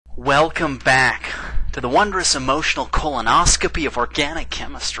Welcome back to the wondrous emotional colonoscopy of organic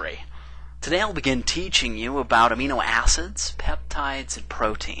chemistry. Today I'll begin teaching you about amino acids, peptides, and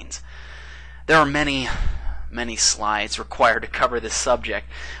proteins. There are many slides required to cover this subject,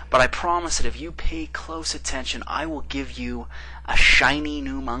 but I promise that if you pay close attention, I will give you a shiny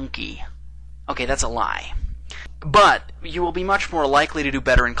new monkey. Okay, that's a lie. But you will be much more likely to do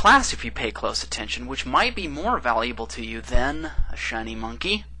better in class if you pay close attention, which might be more valuable to you than a shiny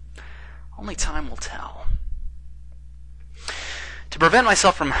monkey. Only time will tell. To prevent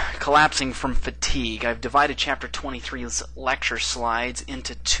myself from collapsing from fatigue, I've divided Chapter 23's lecture slides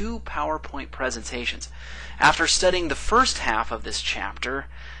into two PowerPoint presentations. After studying the first half of this chapter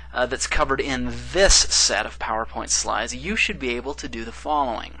that's covered in this set of PowerPoint slides, you should be able to do the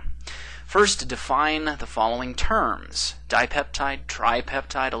following. First, define the following terms: dipeptide,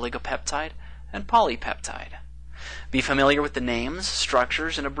 tripeptide, oligopeptide, and polypeptide. Be familiar with the names,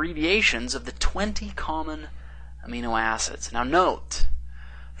 structures, and abbreviations of the 20 common amino acids. Now note,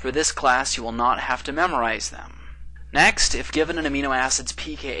 for this class you will not have to memorize them. Next, if given an amino acid's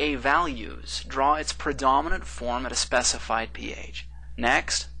pKa values, draw its predominant form at a specified pH.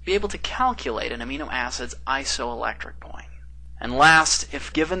 Next, be able to calculate an amino acid's isoelectric point. And last,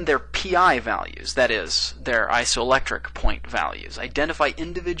 if given their pi values, that is, their isoelectric point values, identify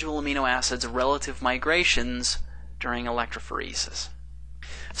individual amino acids' relative migrations during electrophoresis.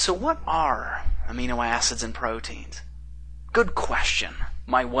 So what are amino acids and proteins? Good question,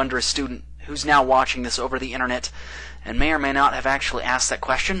 my wondrous student who's now watching this over the internet and may or may not have actually asked that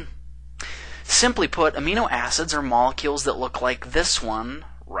question. Simply put, amino acids are molecules that look like this one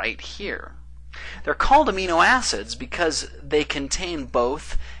right here. They're called amino acids because they contain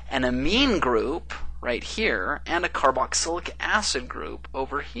both an amine group right here and a carboxylic acid group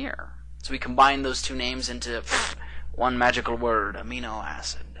over here. So we combine those two names into one magical word, amino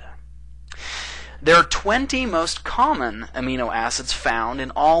acid. There are 20 most common amino acids found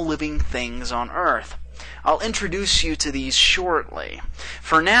in all living things on Earth. I'll introduce you to these shortly.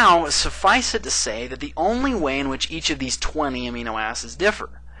 For now, suffice it to say that the only way in which each of these 20 amino acids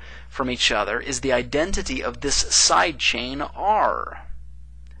differ from each other is the identity of this side chain R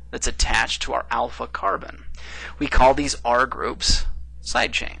that's attached to our alpha carbon. We call these R groups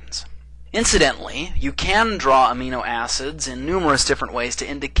side chains. Incidentally, you can draw amino acids in numerous different ways to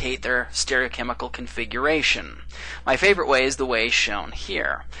indicate their stereochemical configuration. My favorite way is the way shown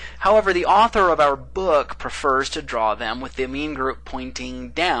here. However, the author of our book prefers to draw them with the amine group pointing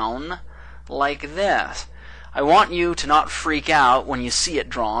down like this. I want you to not freak out when you see it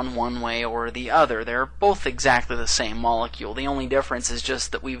drawn one way or the other. They're both exactly the same molecule. The only difference is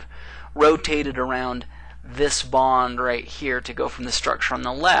just that we've rotated around this bond right here to go from the structure on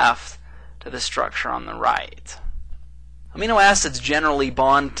the left to the structure on the right. Amino acids generally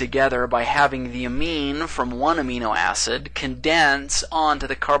bond together by having the amine from one amino acid condense onto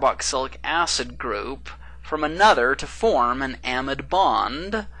the carboxylic acid group from another to form an amide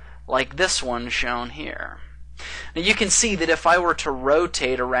bond like this one shown here. Now you can see that if I were to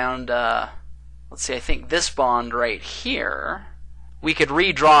rotate around, let's see, I think this bond right here, we could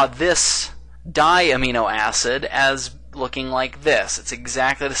redraw this diamino acid as looking like this. It's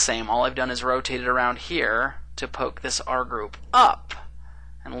exactly the same. All I've done is rotate it around here to poke this R group up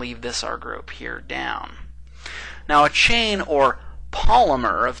and leave this R group here down. Now a chain or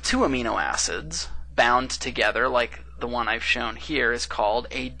polymer of two amino acids bound together like the one I've shown here is called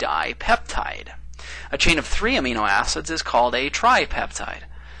a dipeptide. A chain of 3 amino acids is called a tripeptide.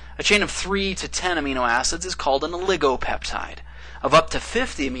 A chain of 3 to 10 amino acids is called an oligopeptide. Of up to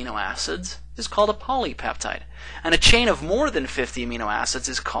 50 amino acids is called a polypeptide. And a chain of more than 50 amino acids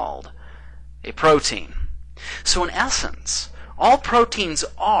is called a protein. So in essence, all proteins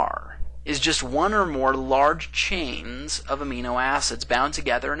are is just one or more large chains of amino acids bound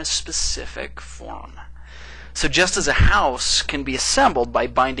together in a specific form. So just as a house can be assembled by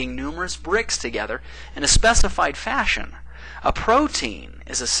binding numerous bricks together in a specified fashion, a protein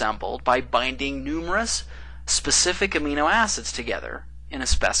is assembled by binding numerous specific amino acids together in a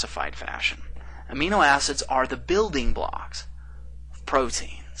specified fashion. Amino acids are the building blocks of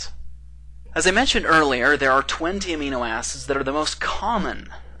proteins. As I mentioned earlier, there are 20 amino acids that are the most common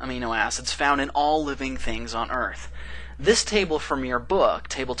amino acids found in all living things on Earth. This table from your book,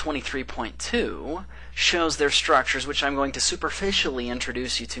 Table 23.2, shows their structures, which I'm going to superficially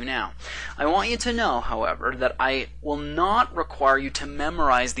introduce you to now. I want you to know, however, that I will not require you to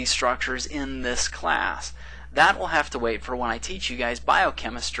memorize these structures in this class. That will have to wait for when I teach you guys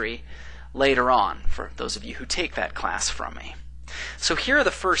biochemistry later on, for those of you who take that class from me. So here are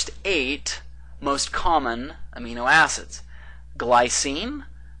the first 8 most common amino acids. Glycine,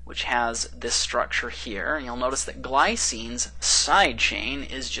 which has this structure here. And you'll notice that glycine's side chain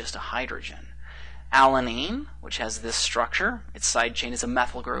is just a hydrogen. Alanine, which has this structure, its side chain is a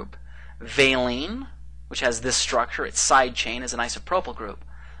methyl group. Valine, which has this structure, its side chain is an isopropyl group.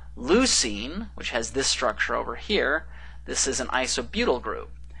 Leucine, which has this structure over here, this is an isobutyl group.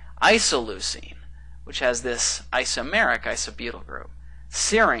 Isoleucine, which has this isomeric isobutyl group.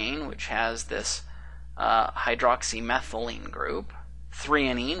 Serine, which has this hydroxymethylene group.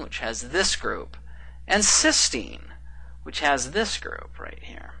 Threonine, which has this group. And cysteine, which has this group right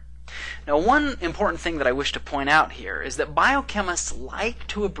here. Now, one important thing that I wish to point out here is that biochemists like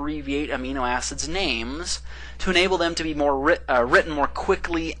to abbreviate amino acids' names to enable them to be written more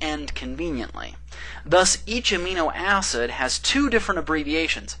quickly and conveniently. Thus, each amino acid has two different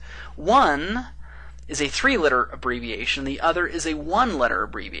abbreviations. One is a 3-letter abbreviation, the other is a 1-letter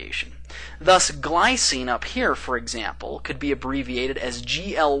abbreviation. Thus, glycine up here, for example, could be abbreviated as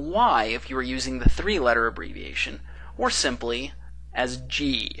GLY if you were using the 3-letter abbreviation, or simply as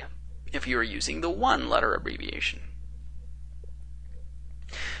G if you were using the 1-letter abbreviation.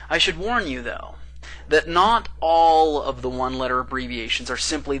 I should warn you, though, that not all of the 1-letter abbreviations are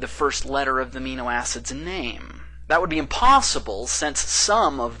simply the first letter of the amino acid's name. That would be impossible, since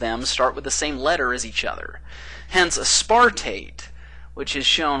some of them start with the same letter as each other. Hence, aspartate, which is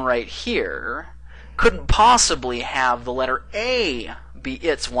shown right here, couldn't possibly have the letter A be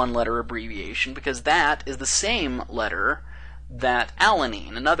its 1-letter abbreviation, because that is the same letter that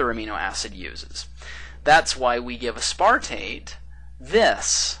alanine, another amino acid, uses. That's why we give aspartate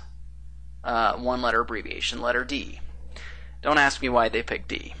this 1-letter abbreviation, letter D. Don't ask me why they picked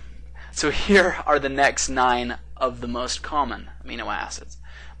D. So here are the next 9 of the most common amino acids.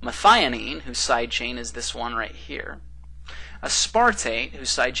 Methionine, whose side chain is this one right here. Aspartate, whose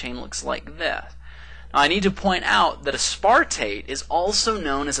side chain looks like this. Now, I need to point out that aspartate is also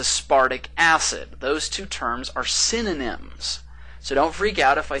known as aspartic acid. Those two terms are synonyms. So don't freak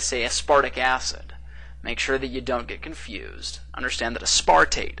out if I say aspartic acid. Make sure that you don't get confused. Understand that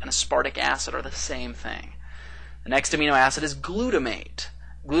aspartate and aspartic acid are the same thing. The next amino acid is glutamate.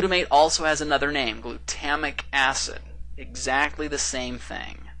 Glutamate also has another name, glutamic acid. Exactly the same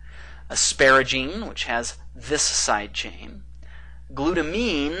thing. Asparagine, which has this side chain.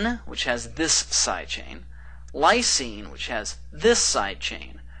 Glutamine, which has this side chain. Lysine, which has this side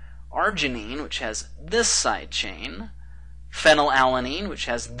chain. Arginine, which has this side chain. Phenylalanine, which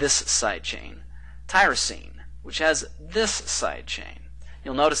has this side chain. Tyrosine, which has this side chain.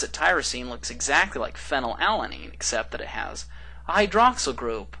 You'll notice that tyrosine looks exactly like phenylalanine, except that it has a hydroxyl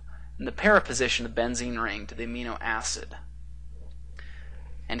group in the para position of the benzene ring to the amino acid.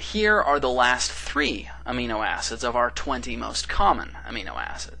 And here are the last 3 amino acids of our 20 most common amino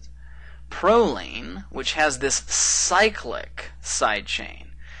acids. Proline, which has this cyclic side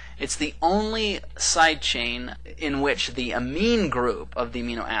chain. It's the only side chain in which the amine group of the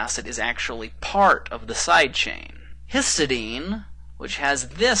amino acid is actually part of the side chain. Histidine, which has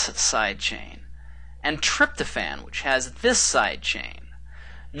this side chain. And tryptophan, which has this side chain.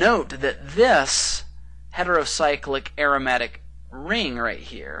 Note that this heterocyclic aromatic ring right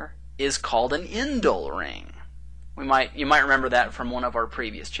here is called an indole ring. You might remember that from one of our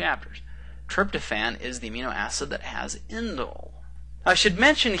previous chapters. Tryptophan is the amino acid that has indole. I should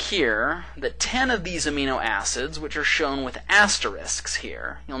mention here that 10 of these amino acids, which are shown with asterisks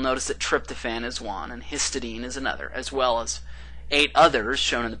here, you'll notice that tryptophan is one and histidine is another, as well as 8 others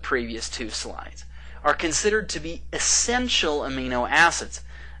shown in the previous 2 slides, are considered to be essential amino acids,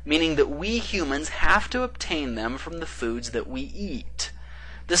 meaning that we humans have to obtain them from the foods that we eat.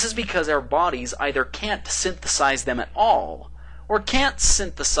 This is because our bodies either can't synthesize them at all, or can't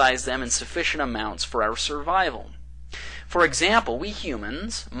synthesize them in sufficient amounts for our survival. For example, we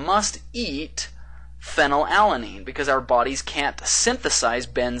humans must eat phenylalanine because our bodies can't synthesize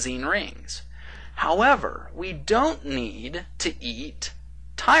benzene rings. However, we don't need to eat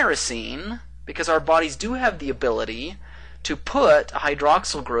tyrosine because our bodies do have the ability to put a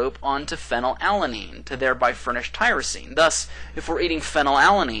hydroxyl group onto phenylalanine to thereby furnish tyrosine. Thus, if we're eating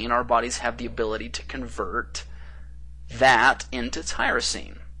phenylalanine, our bodies have the ability to convert that into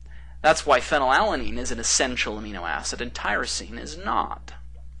tyrosine. That's why phenylalanine is an essential amino acid and tyrosine is not.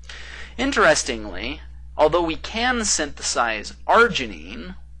 Interestingly, although we can synthesize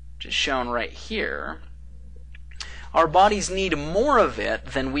arginine, which is shown right here, our bodies need more of it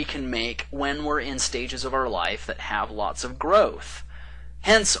than we can make when we're in stages of our life that have lots of growth.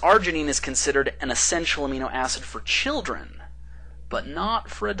 Hence, arginine is considered an essential amino acid for children, but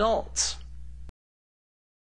not for adults.